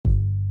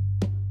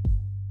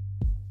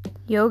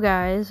Yo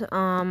guys,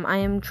 I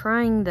am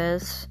trying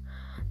this.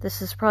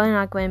 This is probably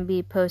not going to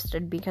be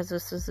posted because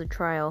this is a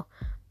trial,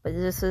 but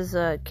this is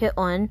a kit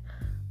one.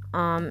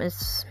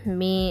 It's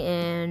me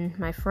and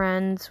my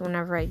friends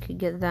whenever I could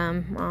get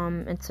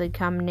them. It's a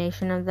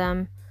combination of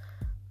them,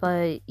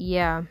 but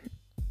yeah,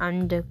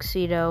 I'm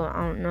Duxedo.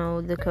 I don't know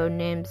the code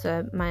names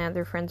that my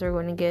other friends are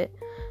going to get.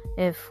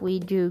 If we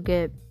do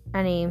get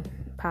any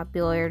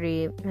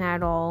popularity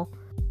at all,